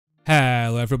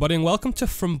Hello everybody and welcome to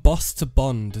From Boss to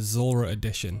Bond, Zulrah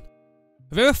Edition.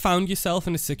 Have you ever found yourself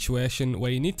in a situation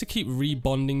where you need to keep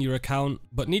rebonding your account,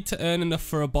 but need to earn enough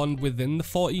for a bond within the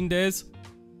 14 days?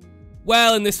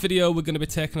 Well, in this video we're going to be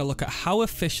taking a look at how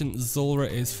efficient Zulrah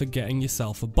is for getting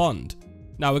yourself a bond.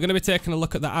 Now we're going to be taking a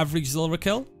look at the average Zulrah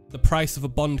kill, the price of a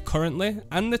bond currently,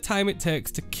 and the time it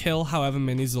takes to kill however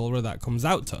many Zulrah that comes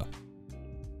out to.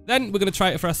 Then we're going to try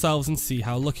it for ourselves and see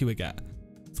how lucky we get.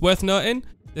 It's worth noting,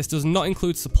 this does not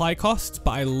include supply costs,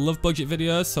 but I love budget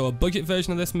videos, so a budget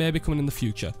version of this may be coming in the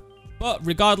future. But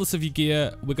regardless of your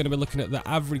gear, we're going to be looking at the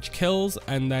average kills,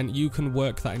 and then you can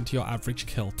work that into your average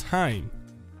kill time.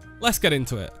 Let's get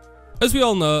into it. As we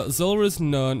all know, Zulrah is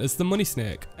known as the money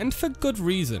snake, and for good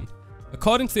reason.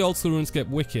 According to the old school RuneScape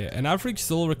wiki, an average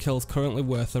Zulrah kill is currently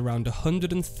worth around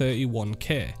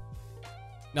 131k.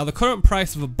 Now the current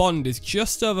price of a bond is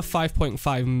just over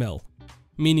 5.5 mil.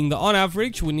 Meaning that on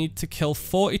average we need to kill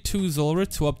 42 Zulrah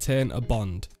to obtain a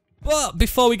bond. But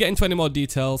before we get into any more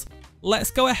details, let's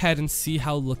go ahead and see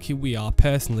how lucky we are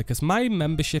personally, because my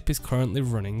membership is currently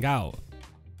running out.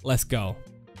 Let's go.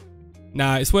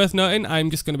 Now it's worth noting I'm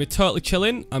just going to be totally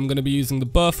chilling. I'm going to be using the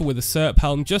buffer with a Serp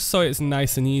helm just so it's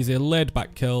nice and easy, laid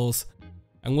back kills,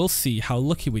 and we'll see how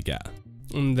lucky we get.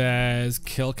 And there's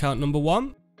kill count number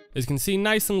 1. As you can see,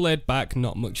 nice and laid back,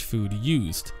 not much food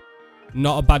used.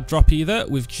 Not a bad drop either,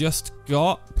 we've just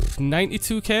got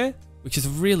 92k, which is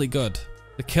really good.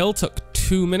 The kill took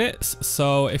 2 minutes,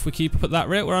 so if we keep up at that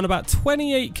rate, we're on about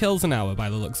 28 kills an hour by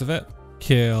the looks of it.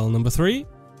 Kill number 3,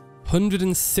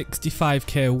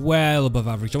 165k, well above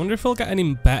average. I wonder if we'll get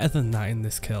any better than that in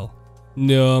this kill.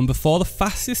 Number 4, the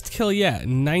fastest kill yet,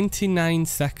 99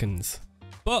 seconds.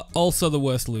 But also the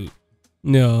worst loot.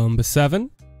 Number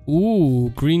 7.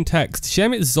 Ooh, green text.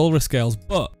 Shame it's Zulrah scales,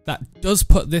 but that does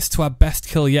put this to our best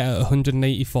kill yet at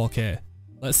 184k.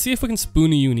 Let's see if we can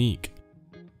spoon a unique.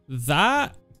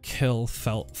 That kill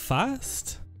felt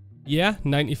fast. Yeah,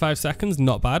 95 seconds,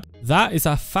 not bad. That is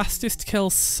our fastest kill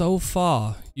so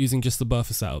far using just the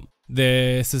buffer setup.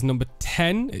 This is number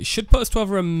 10. It should put us to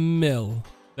over a mil.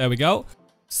 There we go.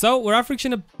 So we're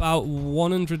averaging about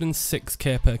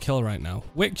 106k per kill right now,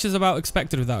 which is about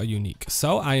expected without a unique,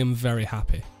 so I am very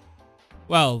happy.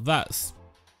 Well, that's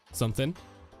something.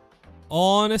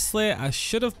 Honestly, I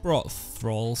should have brought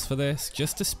thralls for this,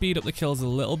 just to speed up the kills a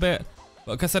little bit,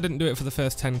 but because I didn't do it for the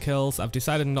first 10 kills, I've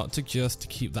decided not to, just to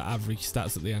keep the average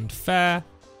stats at the end fair,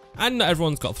 and not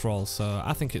everyone's got thralls, so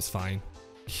I think it's fine.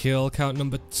 Kill count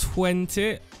number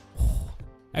 20.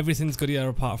 Everything's good here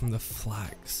apart from the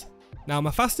flags. Now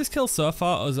my fastest kill so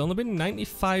far has only been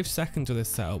 95 seconds with this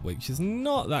setup, which is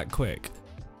not that quick.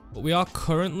 But we are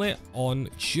currently on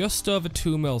just over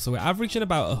 2 mil, so we're averaging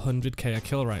about 100k a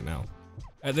kill right now.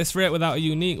 At this rate without a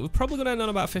unique, we're probably going to end on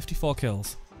about 54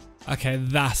 kills. Okay,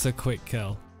 that's a quick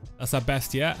kill. That's our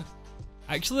best yet.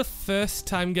 Actually the first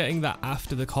time getting that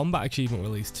after the combat achievement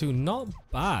release too, not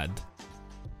bad.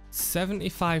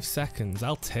 75 seconds,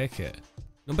 I'll take it.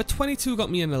 Number 22 got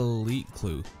me an elite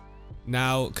clue.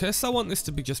 Now, because I want this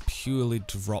to be just purely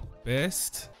drop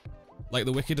based, like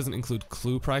the wiki doesn't include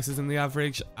clue prices in the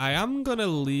average, I am going to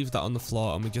leave that on the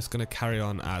floor and we're just going to carry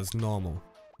on as normal.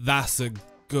 That's a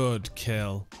good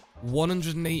kill.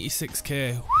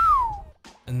 186k.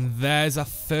 And there's our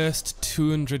first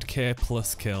 200k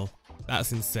plus kill.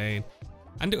 That's insane.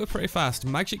 And it was pretty fast.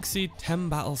 Magic Seed 10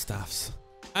 battle staffs.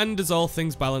 And as all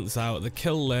things balance out, the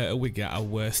kill later we get our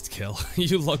worst kill.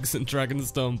 You logs and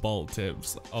Dragonstone bolt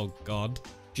tips. Oh god.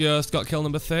 Just got kill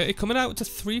number 30, coming out to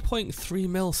 3.3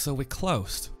 mil, so we're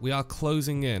close. We are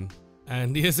closing in.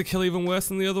 And here's a kill even worse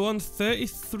than the other one,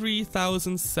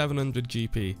 33,700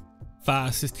 GP.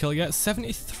 Fastest kill yet,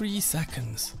 73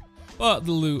 seconds. But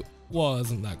the loot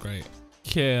wasn't that great.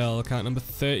 Kill count number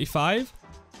 35.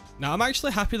 Now I'm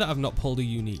actually happy that I've not pulled a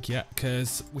unique yet,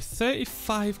 because with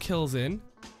 35 kills in,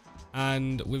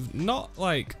 and we've not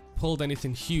like pulled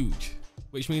anything huge,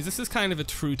 which means this is kind of a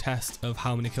true test of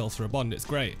how many kills for a bond. It's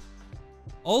great.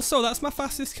 Also, that's my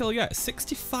fastest kill yet,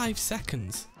 65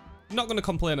 seconds. Not going to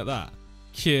complain at that.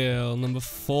 Kill number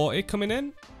 40 coming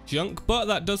in. Junk, but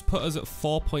that does put us at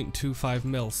 4.25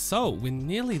 mil, so we're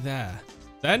nearly there.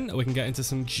 Then we can get into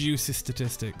some juicy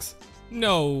statistics.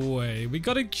 No way, we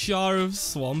got a jar of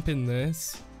swamp in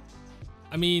this.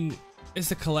 I mean,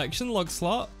 it's a collection log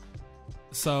slot,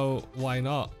 so why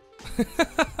not?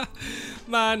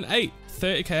 Man, hey,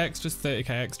 30k extra's 30k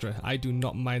extra. I do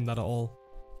not mind that at all.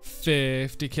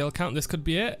 50 kill count, this could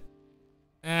be it.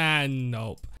 And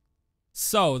nope.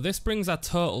 So this brings our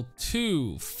total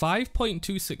to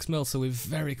 5.26 mil, so we're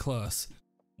very close.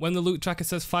 When the loot tracker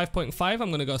says 5.5, I'm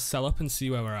going to go sell up and see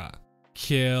where we're at.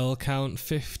 Kill count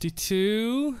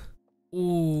 52.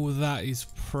 Ooh, that is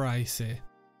pricey.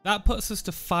 That puts us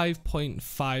to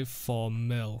 5.54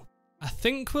 mil. I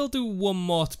think we'll do one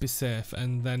more to be safe,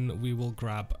 and then we will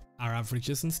grab our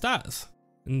averages and stats.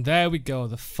 And there we go,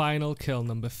 the final kill,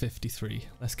 number 53.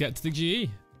 Let's get to the GE.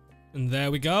 And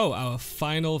there we go, our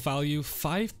final value,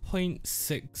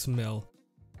 5.6 mil.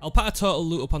 I'll put our total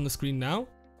loot up on the screen now,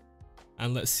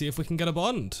 and let's see if we can get a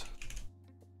bond.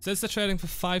 It says they're trading for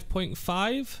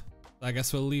 5.5. I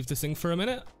guess we'll leave this thing for a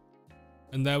minute.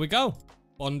 And there we go,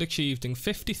 bond achieved in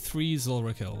 53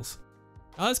 Zulrah kills.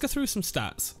 Now let's go through some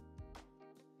stats.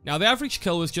 Now the average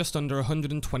kill was just under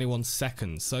 121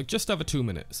 seconds, so just over 2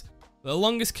 minutes. The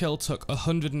longest kill took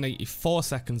 184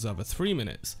 seconds, over 3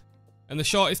 minutes. And the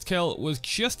shortest kill was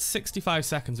just 65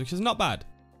 seconds, which is not bad.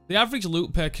 The average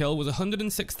loot per kill was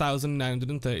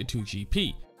 106,932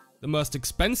 GP. The most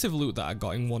expensive loot that I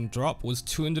got in one drop was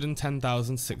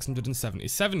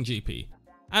 210,677 GP.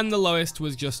 And the lowest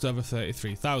was just over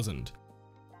 33,000.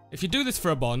 If you do this for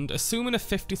a bond, assuming a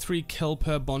 53 kill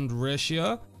per bond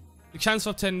ratio, the chance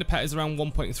of obtaining the pet is around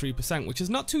 1.3%, which is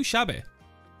not too shabby.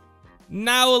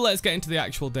 Now let's get into the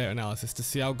actual data analysis to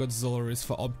see how good Zulrah is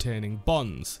for obtaining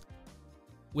bonds.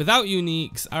 Without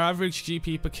uniques, our average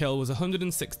GP per kill was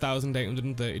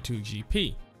 106,832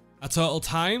 GP. Our total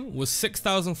time was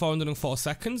 6,404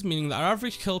 seconds, meaning that our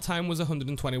average kill time was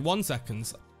 121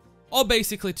 seconds, or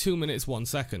basically 2 minutes 1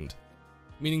 second.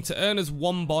 Meaning to earn us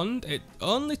one bond, it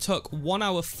only took 1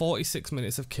 hour 46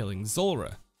 minutes of killing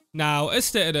Zulrah. Now, as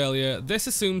stated earlier, this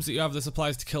assumes that you have the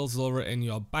supplies to kill Zulrah in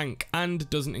your bank and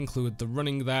doesn't include the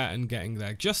running there and getting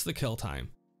there, just the kill time.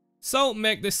 So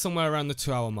make this somewhere around the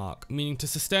 2 hour mark, meaning to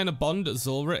sustain a bond at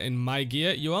Zulrah in my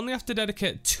gear, you only have to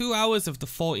dedicate 2 hours of the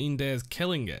 14 days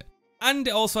killing it. And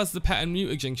it also has the pet and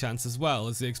mutagen chance as well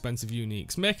as the expensive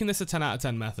uniques, making this a 10 out of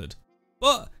 10 method.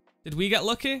 But, did we get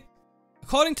lucky?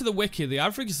 According to the wiki, the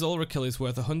average Zulrah kill is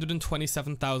worth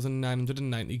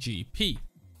 127,990 GP.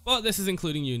 But this is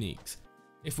including uniques.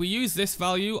 If we use this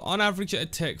value, on average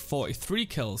it'd take 43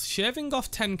 kills, shaving off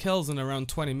 10 kills in around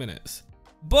 20 minutes.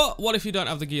 But what if you don't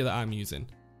have the gear that I'm using?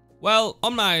 Well,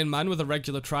 on my Iron Man with a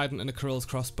regular trident and a Corel's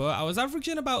crossbow, I was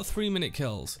averaging about 3-minute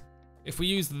kills. If we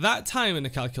use that time in the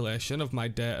calculation of my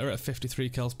data at 53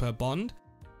 kills per bond,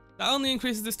 that only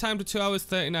increases this time to 2 hours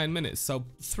 39 minutes, so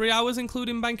 3 hours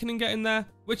including banking and getting there,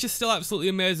 which is still absolutely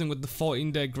amazing with the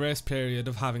 14-day grace period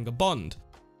of having a bond.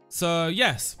 So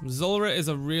yes, Zulrah is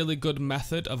a really good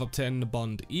method of obtaining a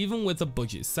bond, even with a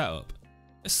budget setup.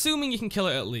 Assuming you can kill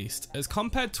it at least, as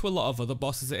compared to a lot of other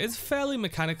bosses it is fairly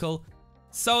mechanical,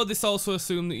 so this also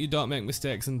assumes that you don't make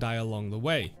mistakes and die along the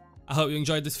way. I hope you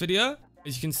enjoyed this video.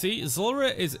 As you can see, Zulrah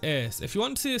is ace. If you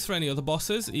want to see this for any other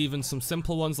bosses, even some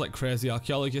simple ones like Crazy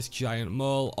Archaeologist, Giant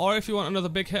Mole, or if you want another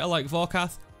big hitter like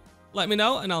Vorkath, let me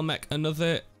know and I'll make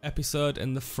another episode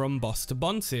in the From Boss to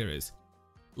Bond series.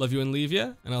 Love you and leave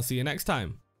you, and I'll see you next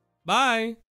time. Bye!